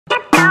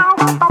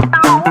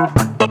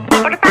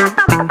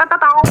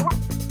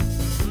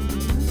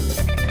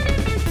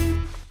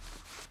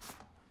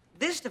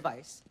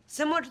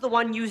the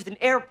one used in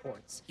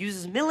airports.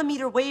 Uses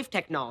millimeter wave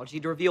technology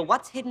to reveal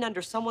what's hidden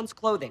under someone's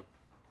clothing.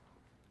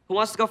 Who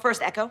wants to go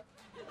first, Echo?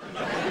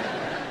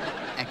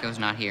 Echo's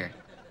not here.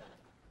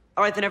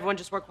 All right, then everyone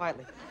just work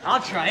quietly.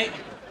 I'll try it.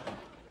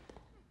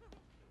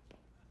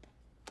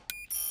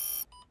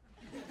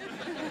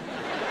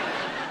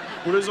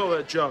 What is all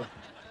that junk?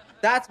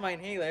 That's my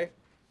inhaler.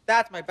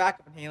 That's my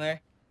backup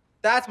inhaler.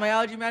 That's my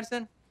allergy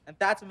medicine. And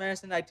that's the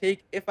medicine I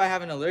take if I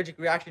have an allergic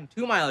reaction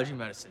to my allergy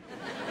medicine.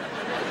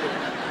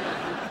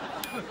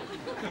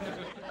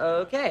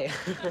 Okay.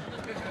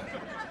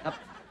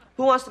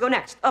 Who wants to go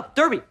next?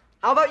 Derby,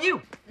 how about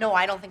you? No,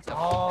 I don't think so.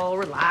 Oh,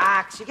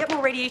 relax. You get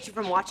more radiation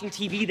from watching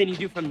TV than you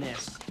do from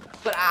this.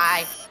 But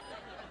I...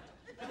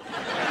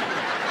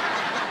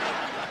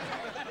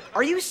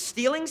 Are you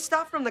stealing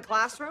stuff from the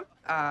classroom?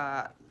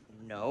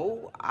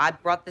 No. I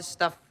brought this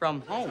stuff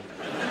from home.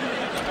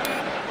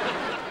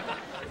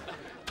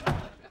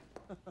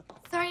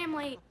 Sorry I'm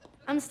late.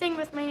 I'm staying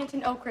with my aunt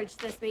in Oak Ridge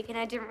this week, and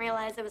I didn't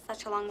realize it was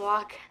such a long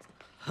walk.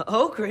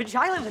 Oak Ridge?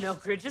 I live in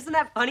Oak Ridge. Isn't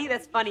that funny?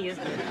 That's funny,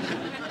 isn't it?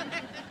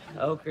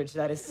 Oak Ridge,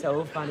 that is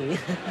so funny.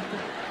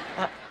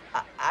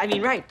 I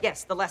mean, right,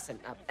 yes, the lesson.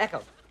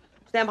 Echo,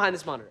 stand behind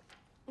this monitor.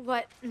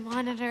 What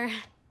monitor?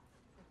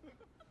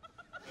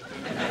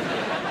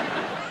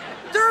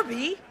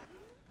 Derby?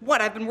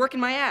 What? I've been working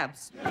my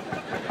abs.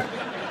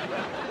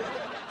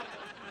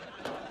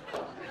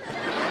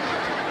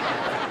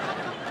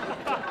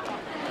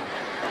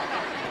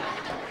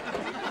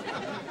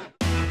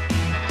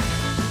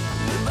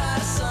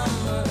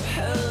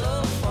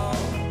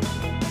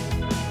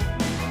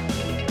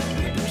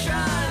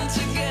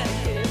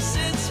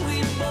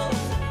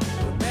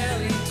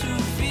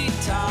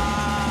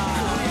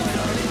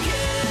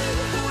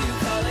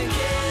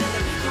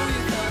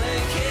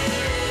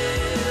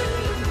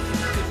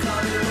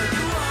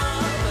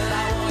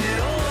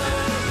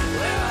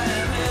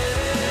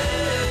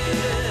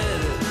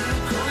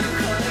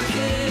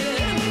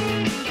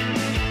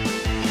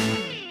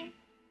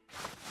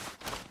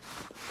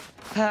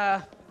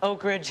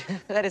 Oak Ridge,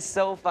 that is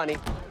so funny.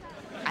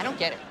 I don't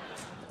get it.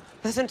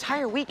 This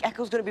entire week,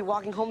 Echo's gonna be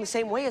walking home the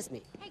same way as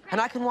me. And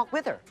I can walk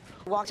with her.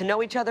 Walk to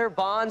know each other,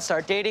 bond,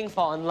 start dating,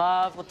 fall in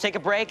love. We'll take a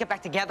break, get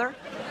back together.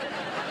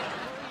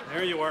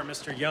 There you are,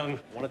 Mr. Young.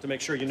 Wanted to make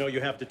sure you know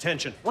you have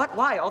detention. What?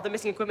 Why? All the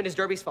missing equipment is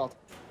Derby's fault.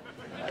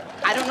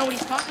 I don't know what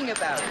he's talking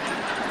about.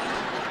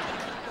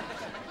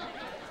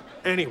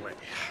 Anyway,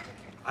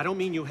 I don't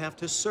mean you have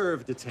to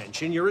serve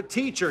detention. You're a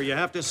teacher. You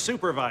have to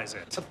supervise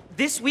it.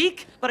 This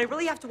week? But I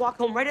really have to walk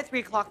home right at 3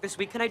 o'clock this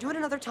week. Can I do it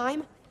another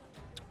time?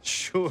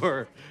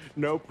 Sure,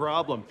 no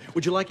problem.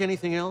 Would you like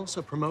anything else?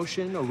 A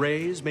promotion, a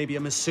raise, maybe a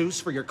masseuse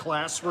for your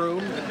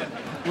classroom?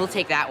 We'll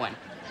take that one.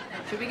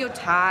 Should we go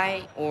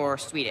Thai or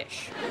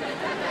Swedish?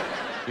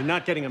 You're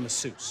not getting a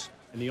masseuse.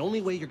 And the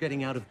only way you're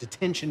getting out of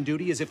detention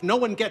duty is if no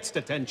one gets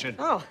detention.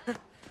 Oh.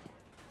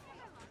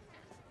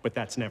 But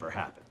that's never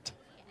happened.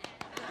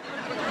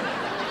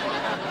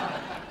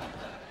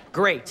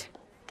 Great.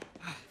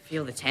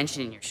 Feel the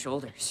tension in your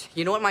shoulders.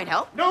 You know what might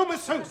help? No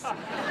masseuse!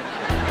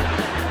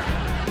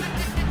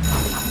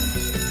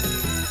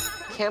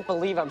 Can't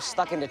believe I'm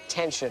stuck in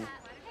detention.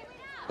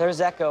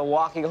 There's Echo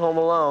walking home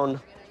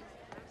alone.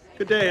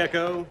 Good day,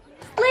 Echo.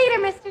 Later,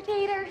 Mr.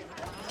 Tater.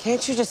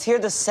 Can't you just hear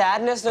the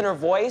sadness in her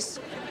voice?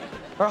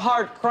 Her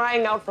heart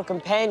crying out for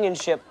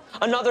companionship,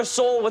 another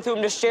soul with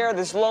whom to share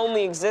this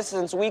lonely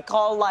existence we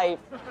call life.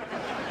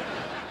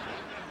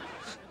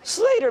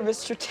 Later,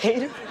 Mr.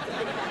 Tater.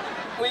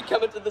 We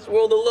come into this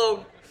world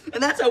alone,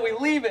 and that's how we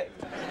leave it.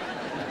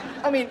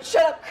 I mean,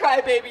 shut up,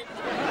 crybaby.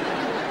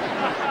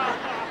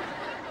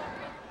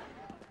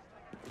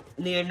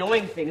 And the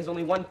annoying thing is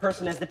only one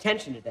person has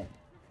detention today.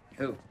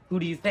 Who? Who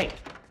do you think?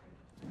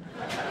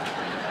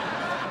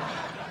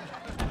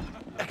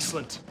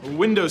 Excellent. A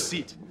window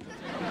seat.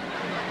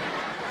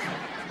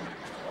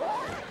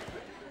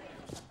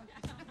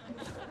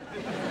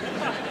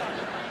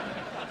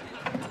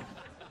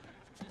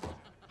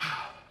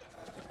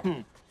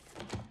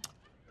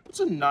 What's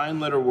a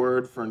 9-letter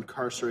word for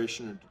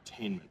incarceration or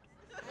detainment?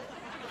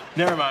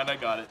 Never mind, I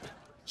got it.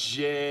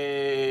 Jail.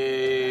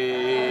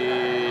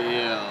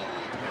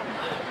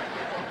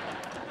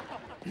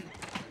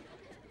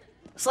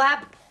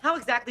 Slab, how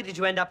exactly did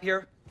you end up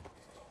here?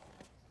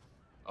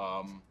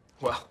 Well,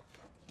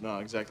 I'm not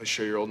exactly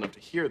sure you're old enough to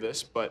hear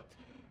this, but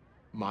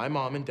my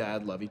mom and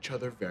dad love each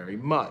other very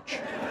much.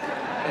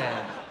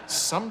 And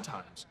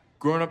sometimes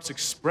grown-ups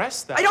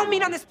express that. I don't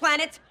mean on this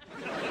planet.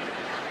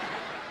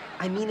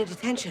 I mean in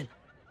detention.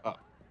 Oh.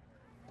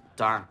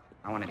 Darn,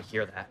 I wanted to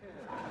hear that.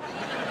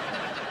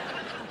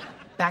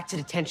 Back to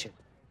detention.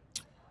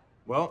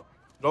 Well,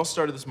 it all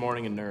started this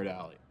morning in Nerd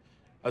Alley.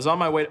 I was on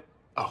my way to...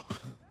 Oh,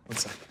 one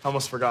sec. I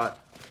almost forgot.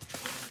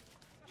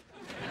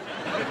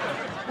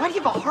 Why do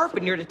you have a harp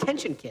in your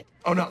detention kit?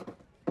 Oh, no.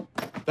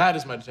 That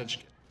is my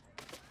detention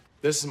kit.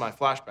 This is my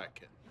flashback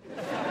kit.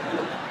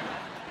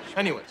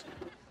 Anyways,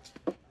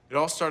 it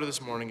all started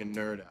this morning in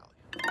Nerd Alley.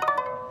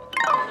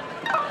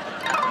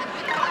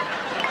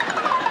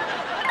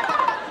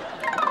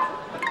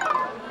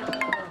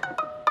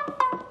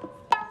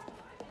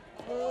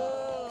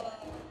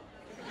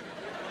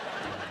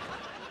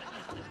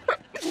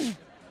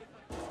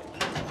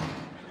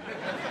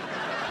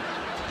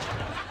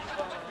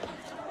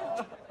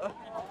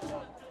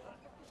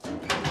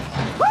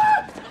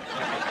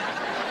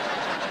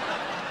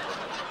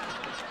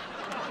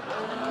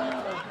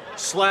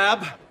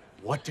 Slab,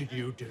 what did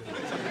you do?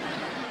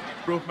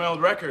 Broke my old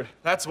record,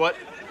 that's what.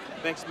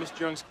 Thanks to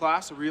Mr. Young's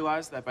class, I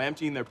realized that by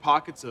emptying their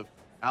pockets of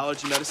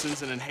allergy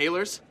medicines and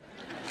inhalers,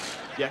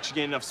 you actually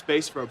gain enough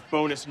space for a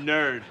bonus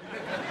nerd.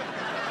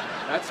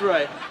 That's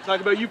right. Talk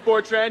about you,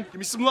 Fortran. Give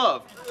me some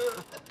love.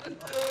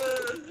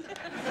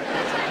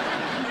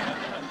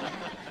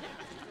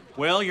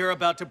 Well, you're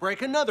about to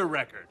break another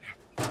record.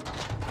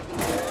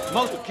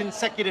 Most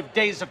consecutive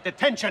days of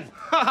detention.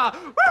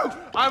 Woo!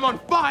 I'm on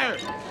fire!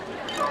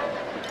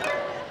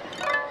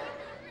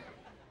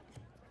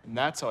 And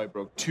that's how I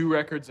broke 2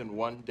 records in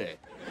 1 day.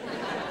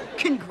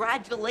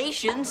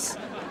 Congratulations.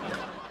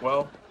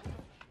 Well,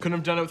 couldn't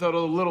have done it without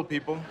all the little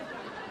people.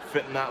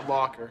 Fit in that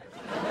locker.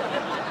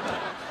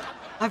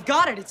 I've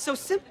got it. It's so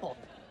simple.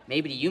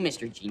 Maybe to you,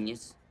 Mr.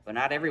 Genius, but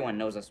not everyone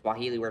knows a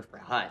Swahili word for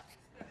hut.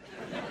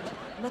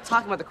 I'm not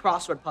talking about the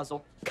crossword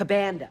puzzle.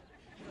 Kabanda.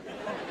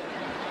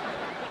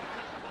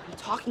 I'm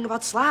talking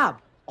about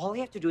Slab. All I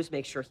have to do is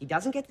make sure he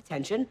doesn't get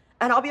detention,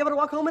 and I'll be able to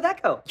walk home with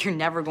Echo. You're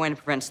never going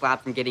to prevent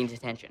Slab from getting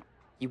detention.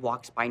 He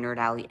walks by Nerd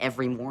Alley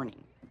every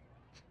morning.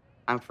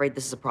 I'm afraid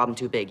this is a problem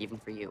too big, even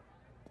for you.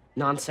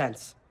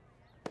 Nonsense.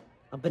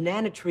 A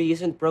banana tree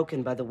isn't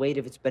broken by the weight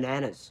of its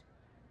bananas.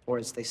 Or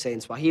as they say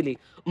in Swahili,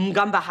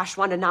 mgamba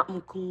hashwana na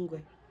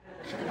mkungwe.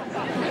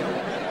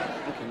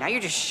 Okay, now you're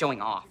just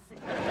showing off.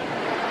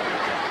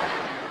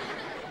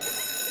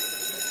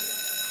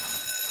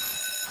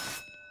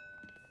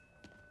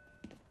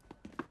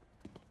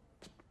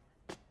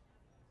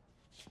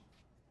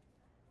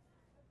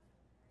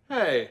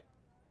 Hey,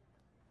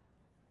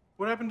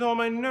 what happened to all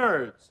my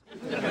nerds?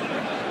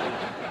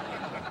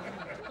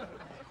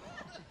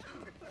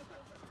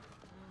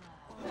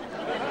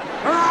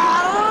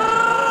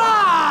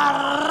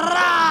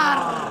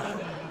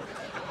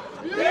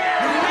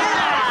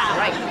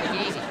 Right, take it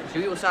easy.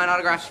 Chewie will sign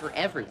autographs for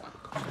everyone.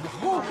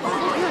 Whoa.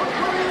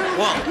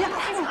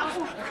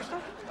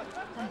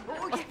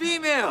 A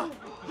female!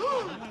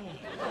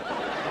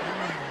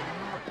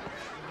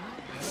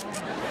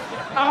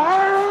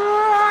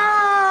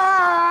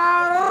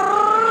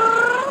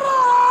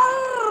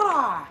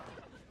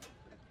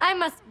 I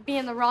must be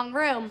in the wrong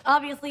room.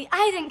 Obviously,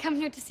 I didn't come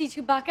here to see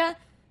Chewbacca,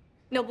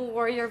 noble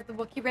warrior of the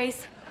Wookiee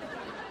race.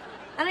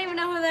 I don't even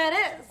know who that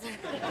is.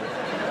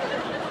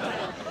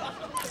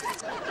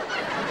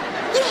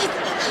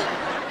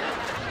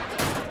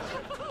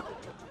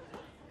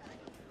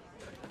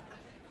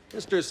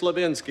 Mr.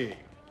 Slavinsky,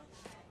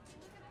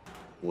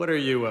 what are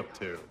you up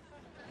to?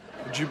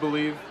 Would you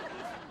believe?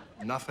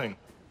 Nothing.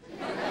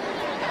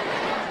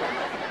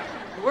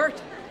 It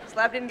worked.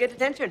 Slab didn't get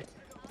detention.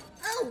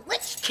 Oh,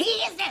 which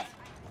key is it?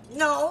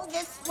 No,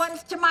 this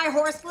one's to my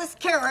horseless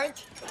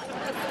carriage.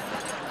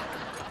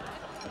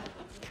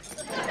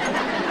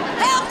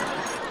 Help!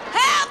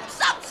 Help!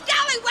 Some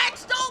scallywag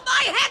stole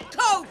my head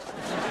coat!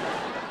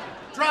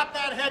 Drop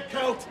that head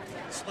coat!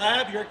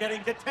 Slab, you're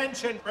getting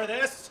detention for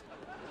this.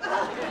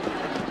 No!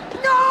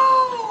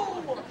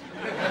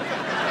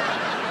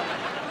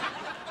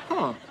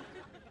 Huh.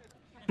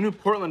 I knew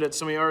Portland had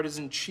so many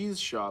artisan cheese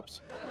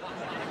shops.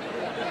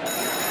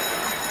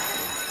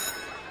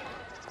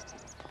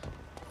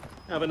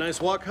 Have a nice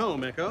walk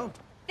home, Echo.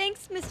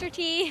 Thanks, Mr.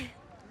 T.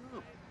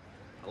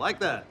 I like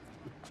that.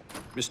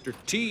 Mr.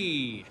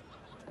 T.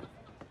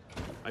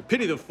 I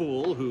pity the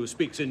fool who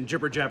speaks in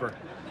jibber jabber.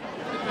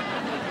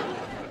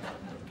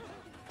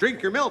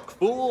 Drink your milk,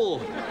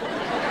 fool.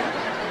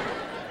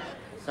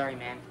 Sorry,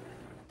 man.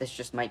 This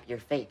just might be your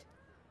fate.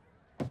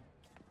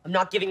 I'm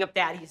not giving up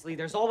that easily.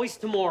 There's always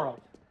tomorrow.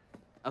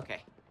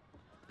 Okay.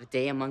 The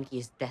day a monkey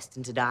is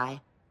destined to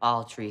die,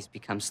 all trees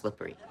become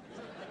slippery.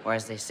 Or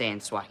as they say in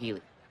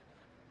Swahili,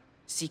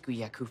 Siku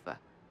Yakufa,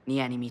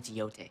 Niani Miti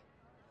Yote,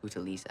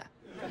 Utaliza.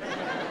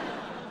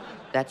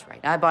 That's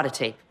right, I bought a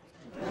tape.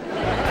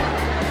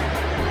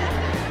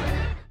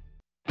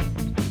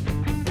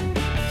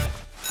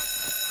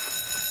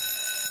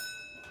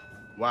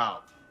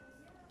 Wow.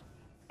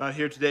 Not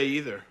here today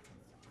either.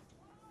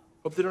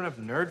 Hope they don't have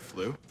nerd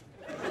flu.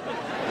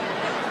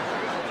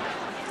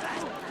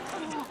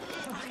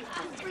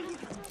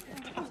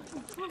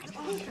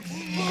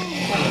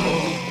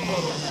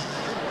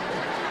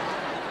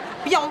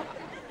 Pyong!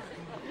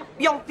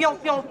 Pyong, pyong,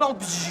 pyong, pyong.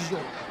 Pshh.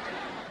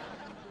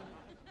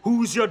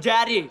 Who's your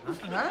daddy?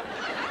 Huh?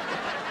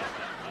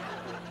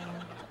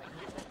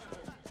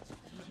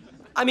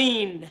 I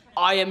mean,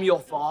 I am your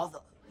father.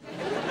 Yay!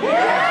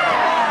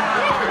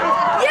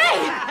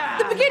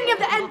 The beginning of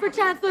the end for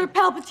Chancellor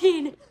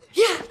Palpatine.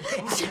 Yeah.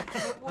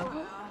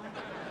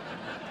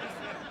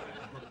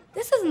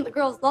 This isn't the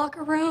girls'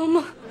 locker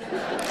room.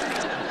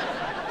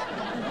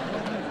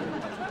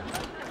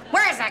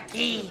 Where's the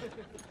key?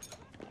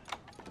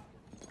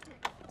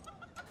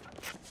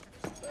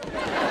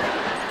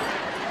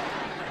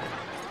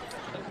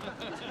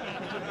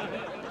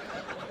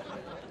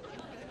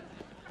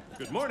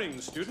 Good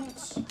morning,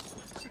 students.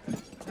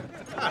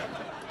 Ah.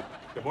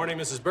 Good morning,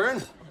 Mrs.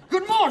 Byrne.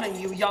 Good morning,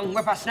 you young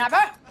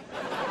whippersnapper.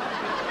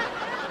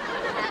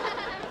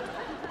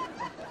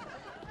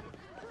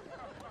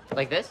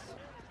 Like this?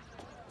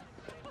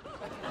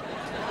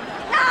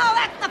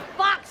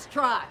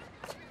 try.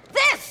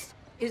 This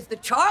is the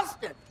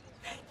Charleston.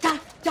 Da,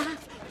 da,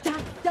 da,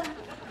 da,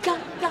 da,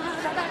 da,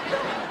 da, da.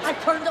 I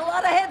turned a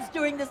lot of heads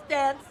during this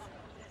dance.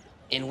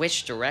 In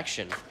which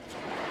direction?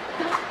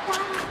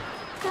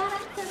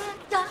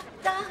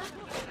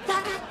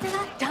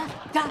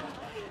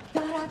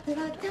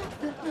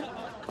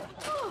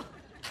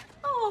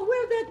 Oh,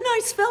 where'd that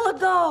nice fella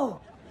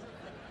go?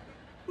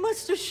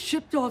 Must have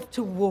shipped off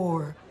to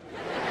war.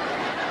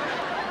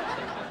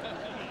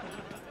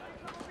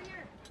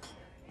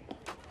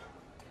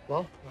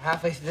 Well, we're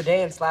halfway through the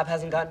day and Slab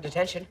hasn't gotten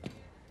detention.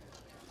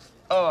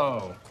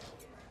 Oh.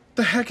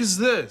 The heck is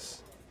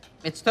this?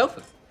 It's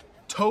tofu.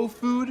 Toe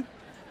food?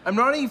 I'm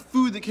not eating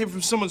food that came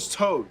from someone's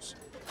toes.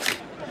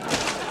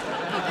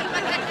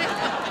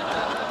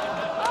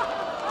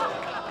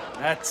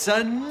 That's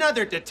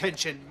another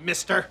detention,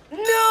 mister.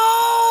 No!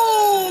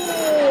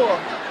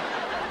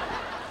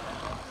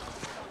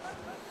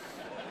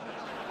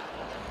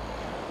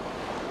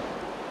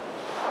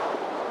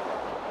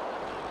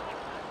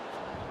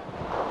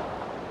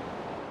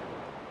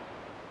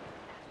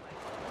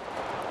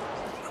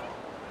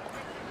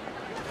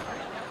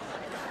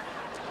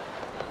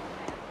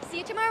 See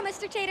you tomorrow,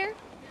 Mr. Tater.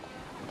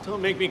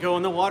 Don't make me go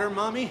in the water,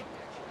 Mommy.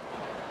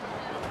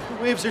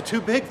 The waves are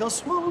too big. They'll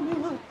swallow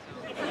me up.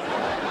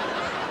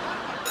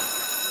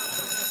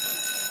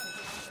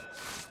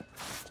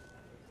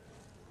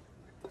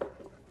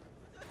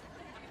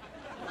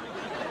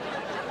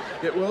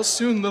 Get well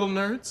soon, little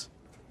nerds.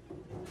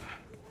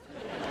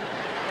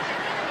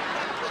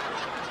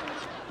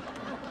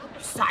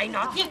 Sign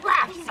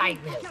autograph,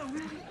 Cyrus.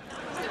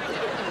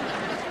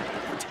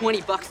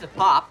 $20 a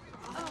pop.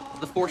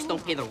 The force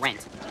don't pay the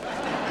rent.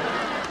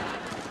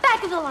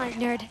 Back of the line,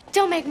 nerd.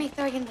 Don't make me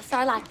throw you in the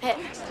Starlight pit.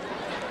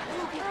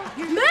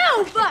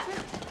 Move!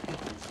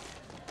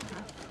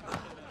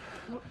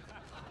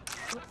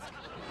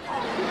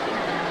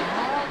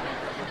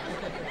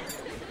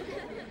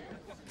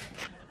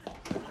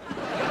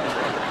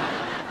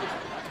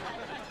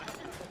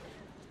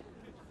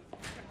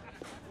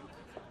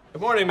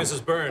 Good morning,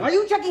 Mrs. Byrne. Are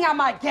you checking out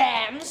my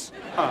gams?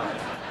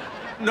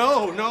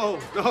 No,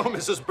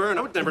 Mrs. Byrne.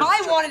 I would never. If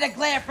I wanted a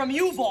glare from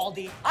you,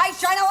 Baldy, I'd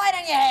shine a light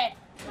on your head.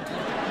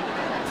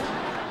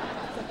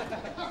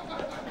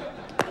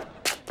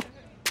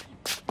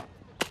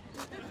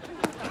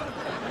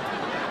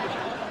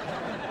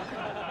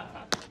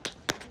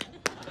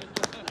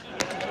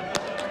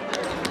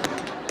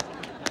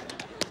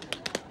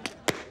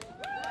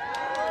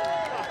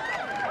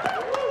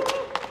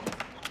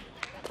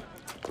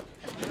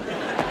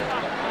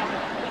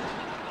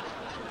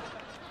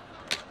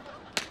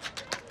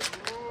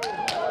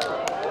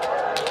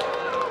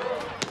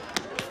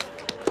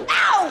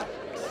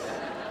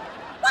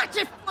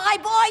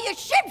 You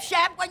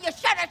shim-sham when you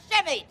should have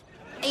shimmied.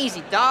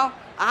 Easy, doll.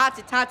 A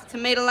hotsy-totsy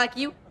tomato like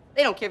you,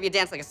 they don't care if you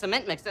dance like a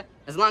cement mixer,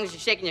 as long as you're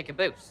shaking your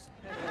caboose.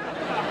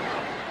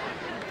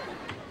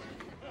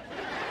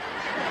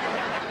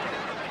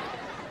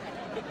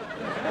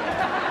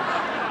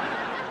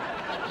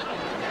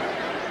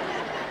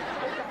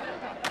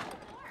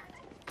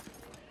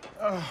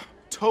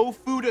 Toe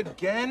food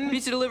again?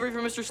 Pizza delivery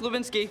for Mr.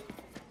 Slavinsky.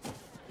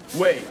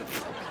 Wait.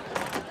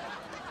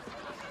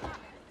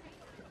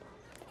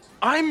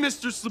 I'm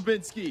Mr.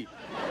 Slabinski.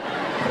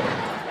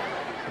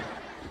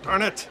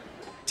 Darn it,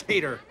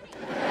 Tater.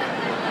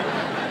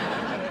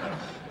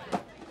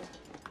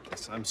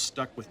 Guess I'm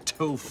stuck with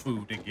toe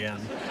food again.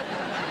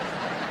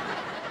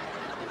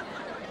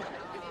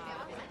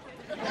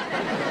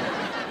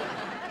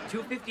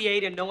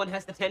 $2.58 and no one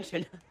has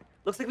detention.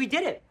 Looks like we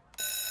did it.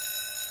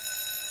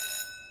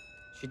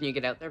 Shouldn't you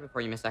get out there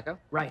before you miss Echo?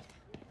 Right.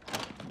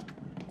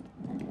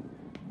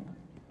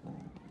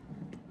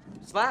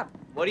 Slab,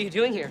 what are you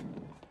doing here?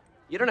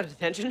 You don't have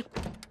detention.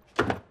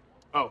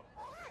 Oh.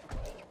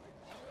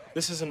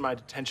 This isn't my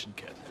detention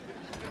kit.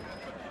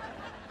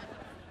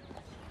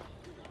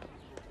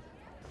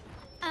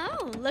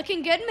 Oh,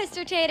 looking good,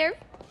 Mr. Tater.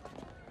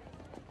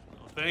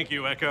 Well, thank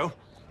you, Echo.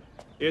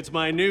 It's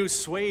my new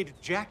suede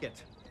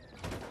jacket.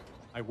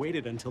 I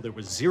waited until there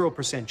was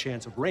 0%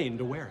 chance of rain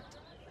to wear it.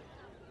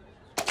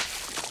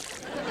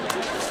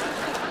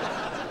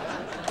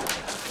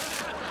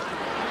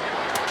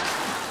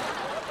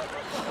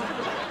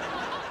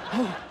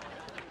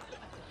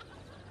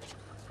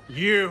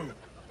 You!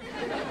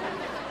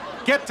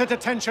 Get to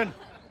detention!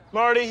 I'm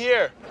already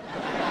here.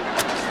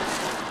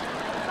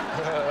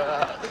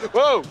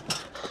 Whoa!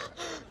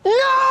 No!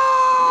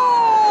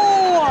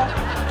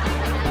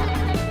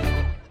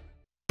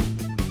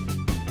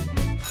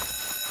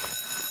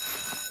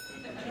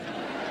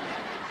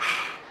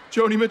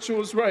 Joni Mitchell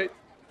was right.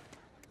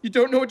 You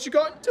don't know what you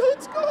got until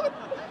it's gone.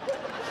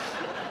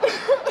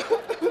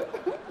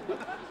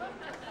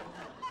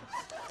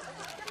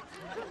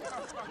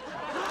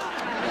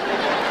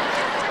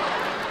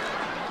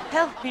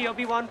 Help me,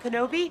 Obi-Wan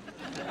Kenobi.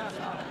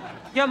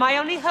 You're my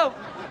only hope.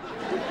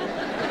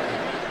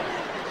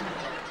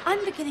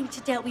 I'm beginning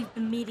to doubt we've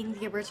been meeting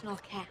the original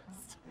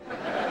cast.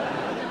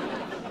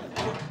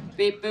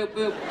 Beep, boop,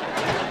 boop.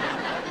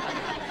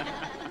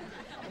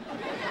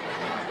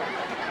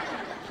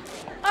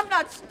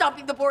 not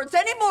stopping the boards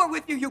anymore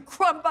with you, you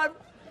crumb bun.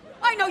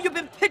 I know you've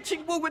been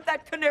pitching woo with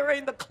that canary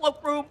in the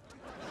cloakroom.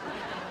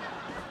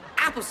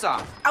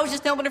 Applesauce. I was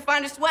just helping her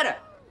find her sweater.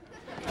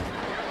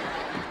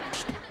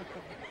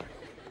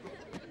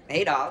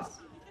 Hey, dolls.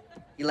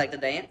 You like to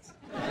dance?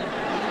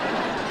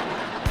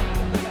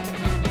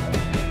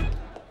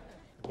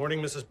 Good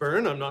morning, Mrs.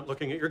 Byrne. I'm not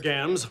looking at your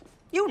gams.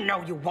 You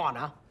know you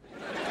wanna.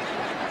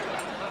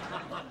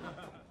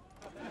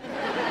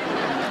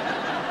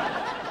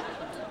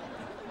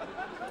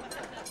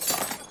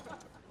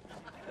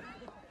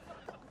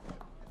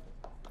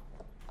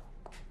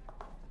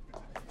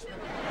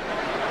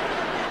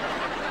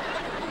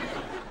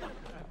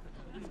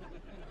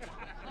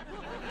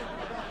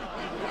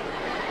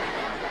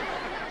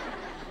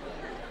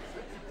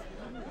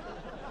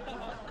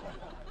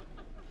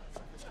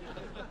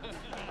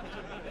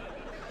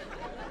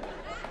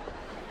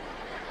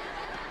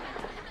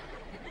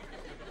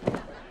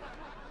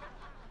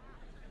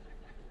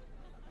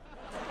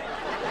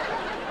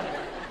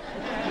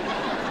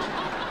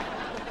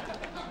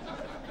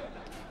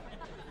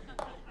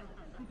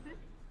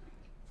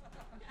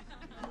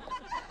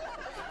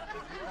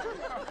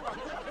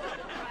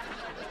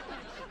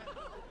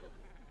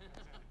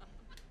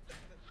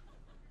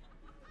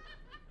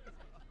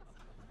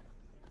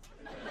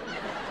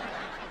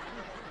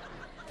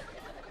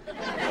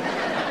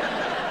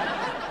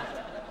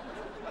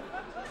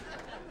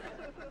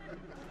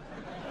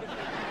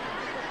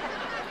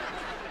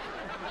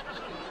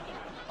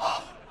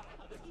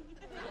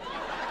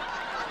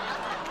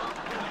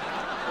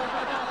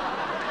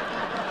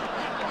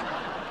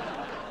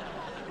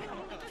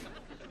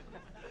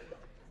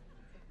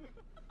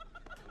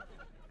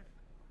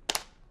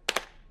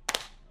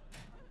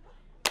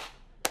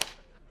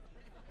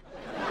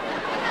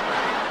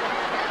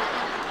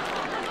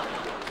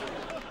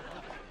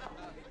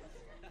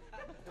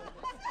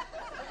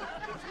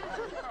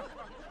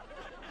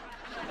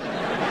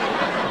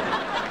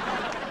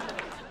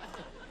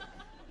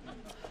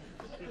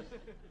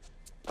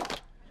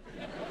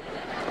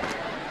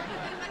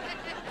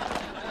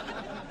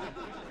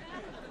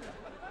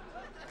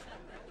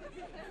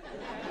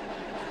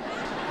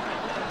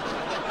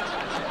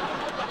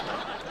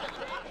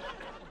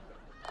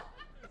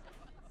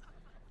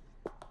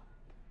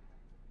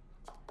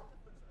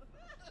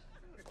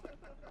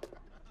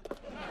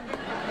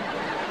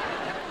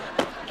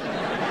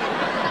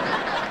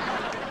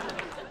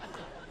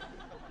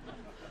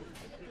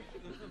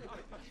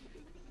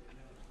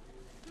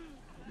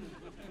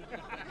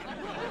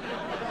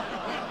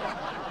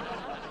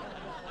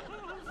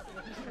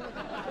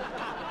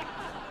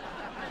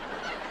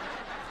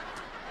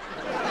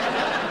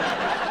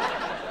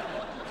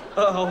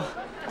 Uh-oh.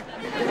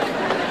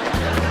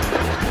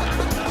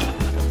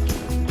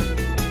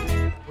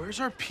 Where's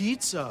our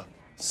pizza?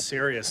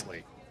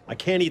 Seriously, I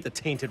can't eat the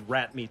tainted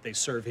rat meat they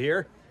serve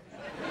here.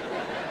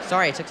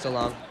 Sorry it took so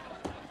long.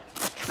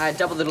 I had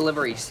double the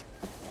deliveries.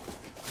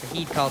 The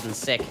heat called in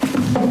sick.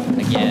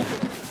 Again.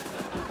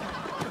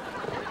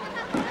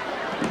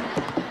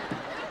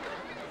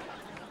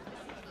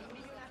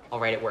 All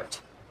right, it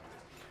worked.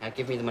 Now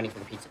give me the money for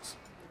the pizzas.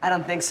 I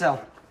don't think so.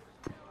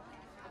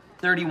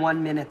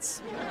 31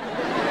 minutes.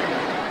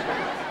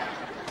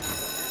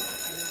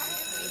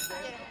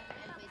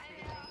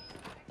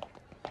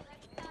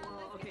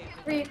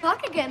 3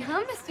 o'clock again,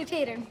 huh, Mr.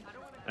 Tater?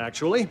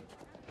 Actually,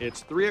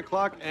 it's 3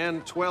 o'clock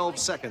and 12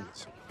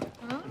 seconds.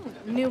 Oh,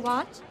 new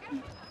watch?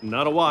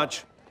 Not a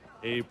watch,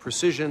 a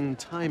precision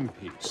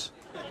timepiece.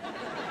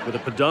 With a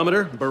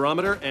pedometer,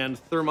 barometer, and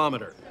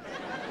thermometer.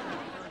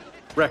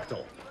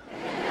 Rectal.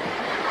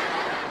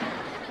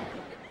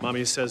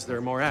 Mommy says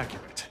they're more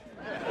accurate.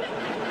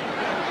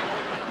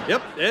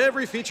 Yep,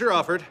 every feature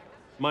offered.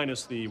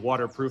 Minus the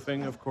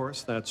waterproofing, of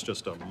course. That's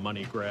just a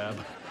money grab.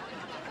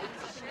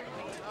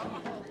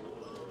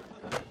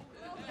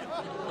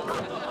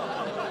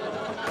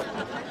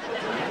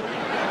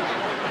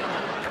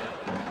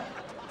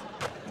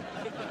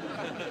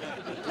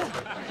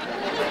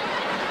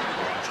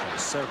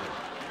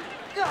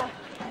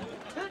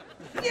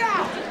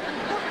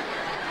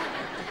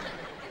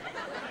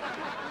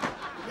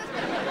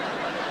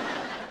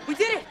 We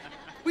did it!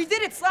 We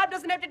did it! Slab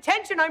doesn't have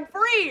detention! I'm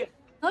free!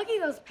 Lucky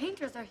those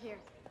painters are here.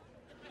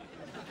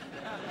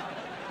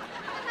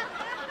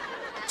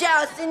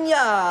 Ciao,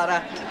 signora.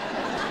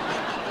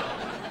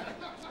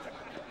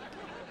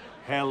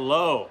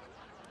 Hello.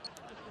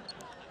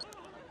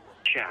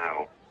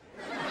 Ciao.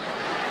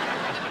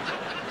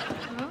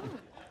 Oh.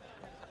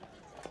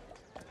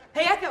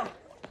 Hey, Echo!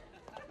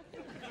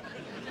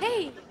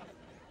 Hey,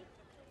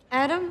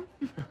 Adam.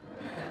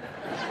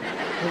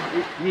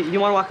 You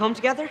want to walk home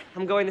together?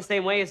 I'm going the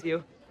same way as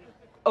you.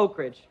 Oak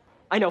Ridge.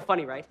 I know,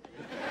 funny, right?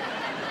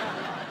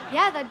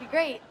 Yeah, that'd be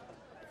great.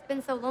 It's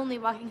been so lonely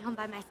walking home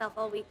by myself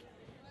all week.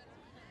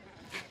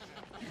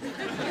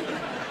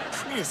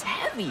 This is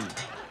heavy.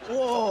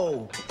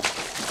 Whoa.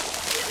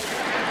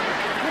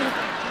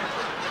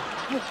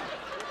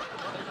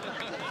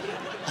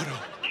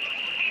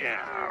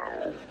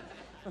 Ciao.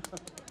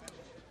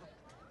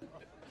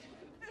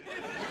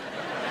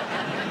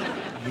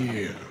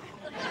 you.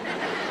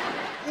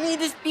 Mi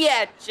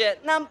dispiace,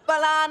 non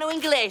parlano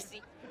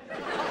inglese.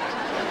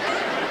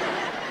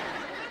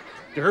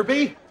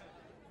 Derby?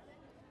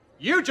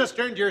 You just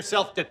earned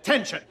yourself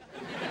detention.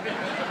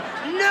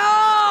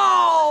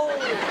 No!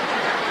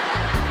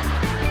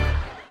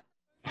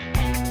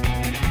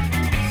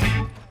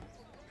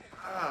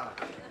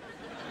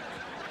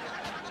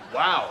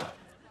 Wow.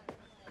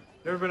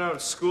 Never been out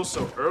of school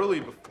so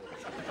early before.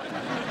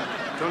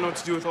 Don't know what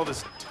to do with all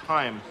this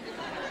time.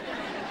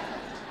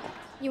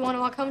 You want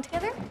to walk home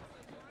together?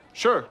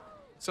 Sure.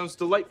 Sounds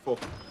delightful.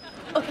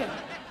 Okay,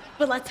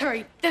 but let's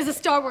hurry. There's a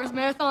Star Wars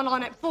marathon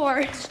on at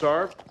 4.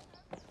 Star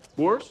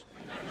Wars?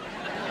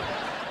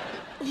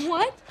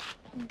 What?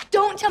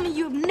 Don't tell me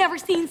you've never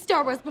seen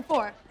Star Wars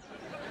before.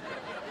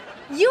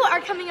 You are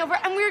coming over,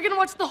 and we're gonna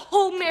watch the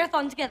whole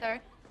marathon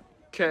together.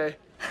 Okay.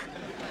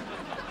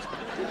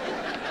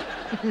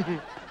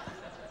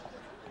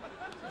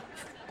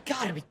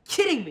 Gotta be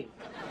kidding me.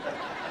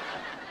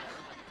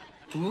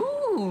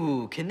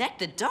 Ooh, connect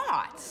the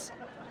dots.